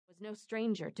no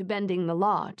stranger to bending the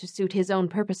law to suit his own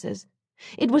purposes.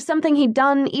 It was something he'd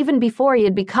done even before he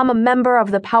had become a member of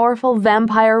the powerful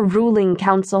vampire ruling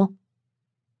council.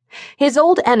 His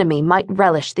old enemy might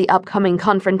relish the upcoming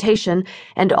confrontation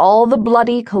and all the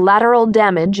bloody collateral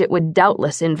damage it would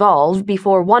doubtless involve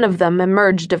before one of them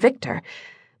emerged a victor,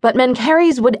 but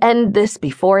Menkares would end this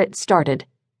before it started.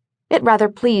 It rather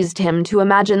pleased him to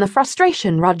imagine the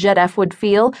frustration Radjedev would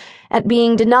feel at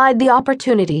being denied the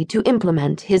opportunity to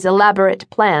implement his elaborate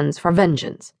plans for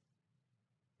vengeance.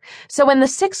 So when the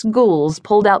 6 ghouls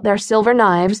pulled out their silver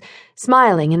knives,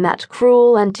 smiling in that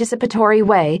cruel, anticipatory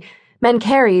way,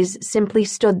 Menkares simply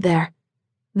stood there.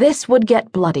 This would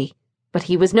get bloody, but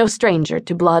he was no stranger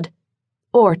to blood,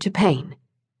 or to pain.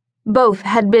 Both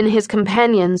had been his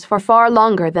companions for far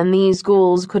longer than these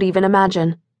ghouls could even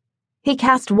imagine. He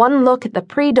cast one look at the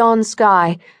pre-dawn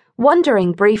sky,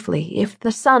 wondering briefly if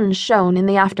the sun shone in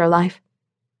the afterlife.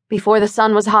 Before the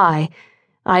sun was high,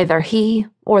 either he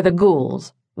or the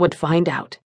ghouls would find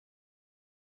out.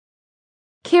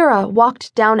 Kira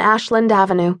walked down Ashland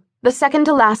Avenue, the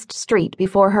second-to-last street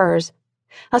before hers.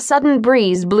 A sudden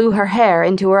breeze blew her hair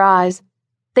into her eyes.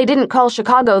 They didn't call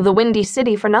Chicago the Windy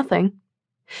City for nothing.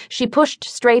 She pushed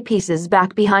stray pieces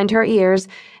back behind her ears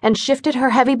and shifted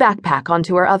her heavy backpack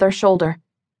onto her other shoulder.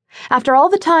 After all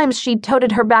the times she'd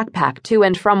toted her backpack to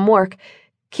and from work,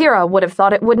 Kira would have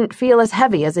thought it wouldn't feel as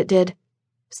heavy as it did.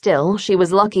 Still, she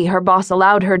was lucky her boss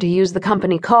allowed her to use the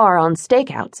company car on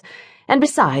stakeouts, and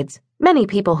besides, many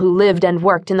people who lived and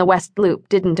worked in the West Loop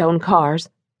didn't own cars.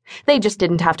 They just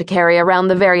didn't have to carry around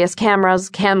the various cameras,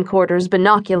 camcorders,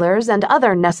 binoculars, and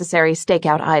other necessary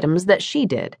stakeout items that she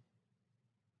did.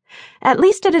 At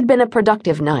least it had been a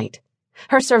productive night.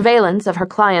 Her surveillance of her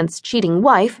client's cheating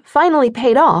wife finally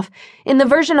paid off in the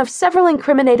version of several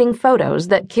incriminating photos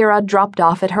that Kira dropped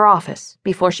off at her office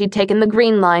before she'd taken the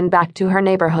Green Line back to her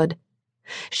neighborhood.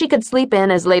 She could sleep in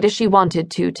as late as she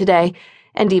wanted to today,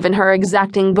 and even her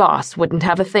exacting boss wouldn't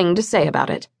have a thing to say about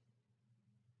it.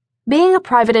 Being a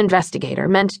private investigator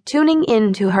meant tuning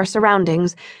into her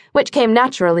surroundings, which came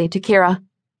naturally to Kira.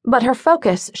 But her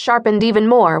focus sharpened even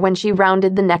more when she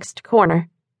rounded the next corner.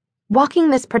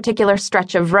 Walking this particular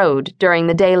stretch of road during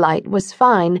the daylight was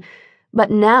fine,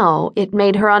 but now it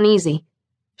made her uneasy.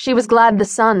 She was glad the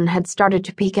sun had started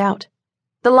to peek out.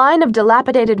 The line of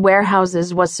dilapidated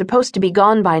warehouses was supposed to be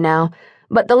gone by now,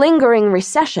 but the lingering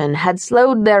recession had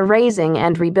slowed their raising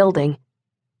and rebuilding.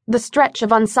 The stretch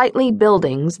of unsightly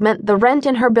buildings meant the rent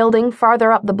in her building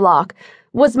farther up the block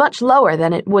was much lower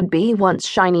than it would be once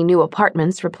shiny new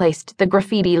apartments replaced the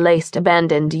graffiti-laced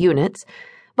abandoned units,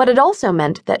 but it also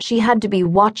meant that she had to be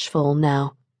watchful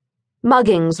now.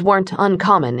 Muggings weren't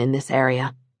uncommon in this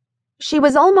area. She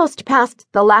was almost past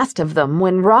the last of them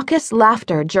when raucous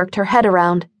laughter jerked her head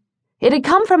around. It had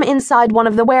come from inside one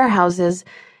of the warehouses,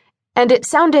 and it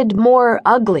sounded more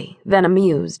ugly than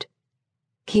amused.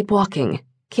 "Keep walking,"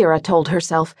 Kira told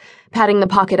herself, patting the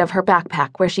pocket of her backpack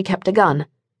where she kept a gun.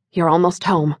 "You're almost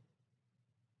home."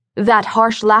 That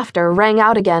harsh laughter rang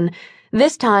out again,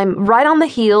 this time right on the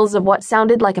heels of what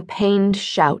sounded like a pained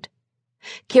shout.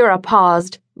 Kira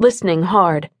paused, listening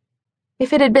hard.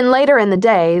 If it had been later in the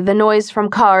day, the noise from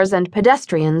cars and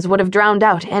pedestrians would have drowned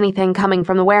out anything coming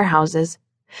from the warehouses.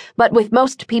 But with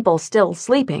most people still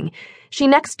sleeping, she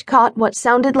next caught what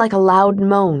sounded like a loud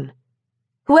moan.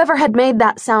 Whoever had made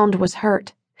that sound was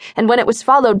hurt, and when it was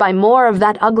followed by more of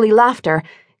that ugly laughter,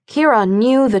 Kira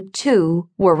knew the two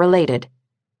were related.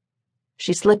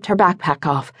 She slipped her backpack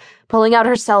off, pulling out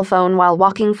her cell phone while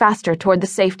walking faster toward the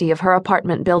safety of her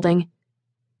apartment building.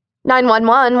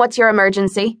 911, what's your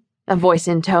emergency? A voice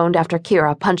intoned after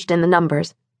Kira punched in the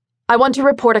numbers. "I want to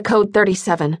report a code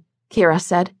 37, Kira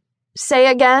said. "Say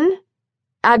again?"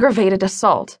 "Aggravated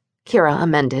assault," Kira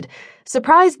amended,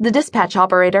 surprised the dispatch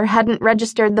operator hadn't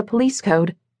registered the police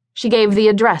code. She gave the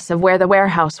address of where the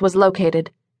warehouse was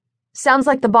located. "Sounds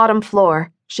like the bottom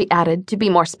floor," she added to be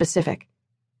more specific.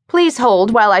 "Please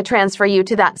hold while I transfer you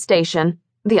to that station,"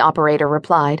 the operator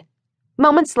replied.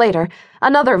 Moments later,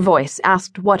 another voice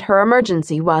asked what her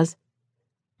emergency was.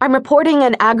 "I'm reporting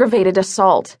an aggravated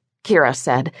assault," Kira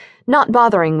said, not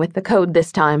bothering with the code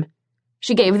this time.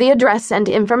 She gave the address and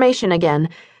information again,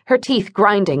 her teeth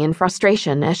grinding in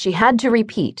frustration as she had to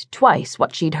repeat twice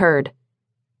what she'd heard.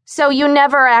 "So you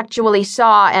never actually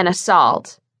saw an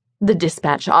assault?" the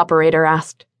dispatch operator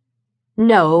asked.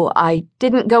 "No, I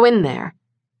didn't go in there,"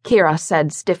 Kira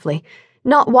said stiffly,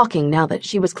 not walking now that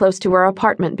she was close to her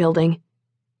apartment building.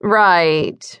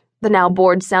 "Right," the now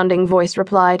bored-sounding voice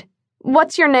replied.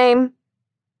 "What's your name?"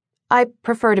 "I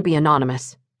prefer to be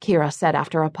anonymous," Kira said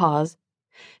after a pause.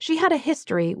 She had a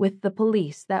history with the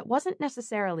police that wasn't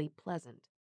necessarily pleasant.